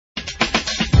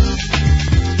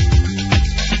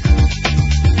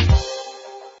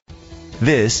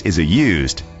This is a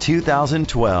used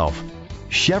 2012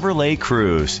 Chevrolet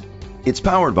Cruze. It's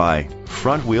powered by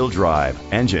front-wheel drive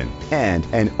engine and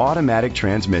an automatic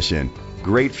transmission.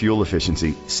 Great fuel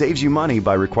efficiency saves you money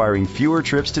by requiring fewer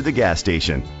trips to the gas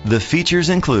station. The features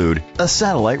include a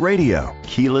satellite radio,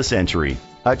 keyless entry,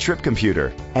 a trip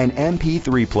computer, an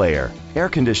MP3 player, air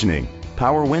conditioning,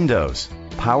 power windows,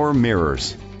 power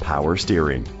mirrors, power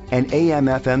steering, an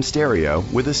AM/FM stereo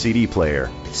with a CD player.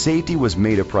 Safety was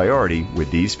made a priority with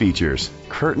these features: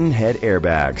 curtain head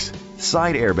airbags,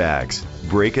 side airbags,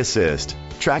 brake assist,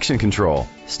 traction control,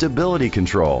 stability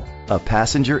control, a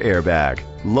passenger airbag,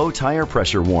 low tire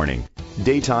pressure warning,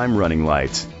 daytime running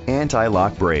lights,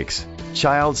 anti-lock brakes,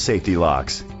 child safety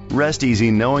locks. Rest easy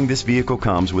knowing this vehicle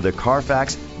comes with a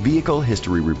Carfax Vehicle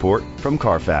History Report from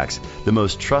Carfax, the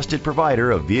most trusted provider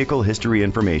of vehicle history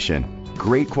information.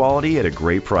 Great quality at a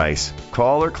great price.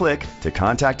 Call or click to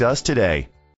contact us today.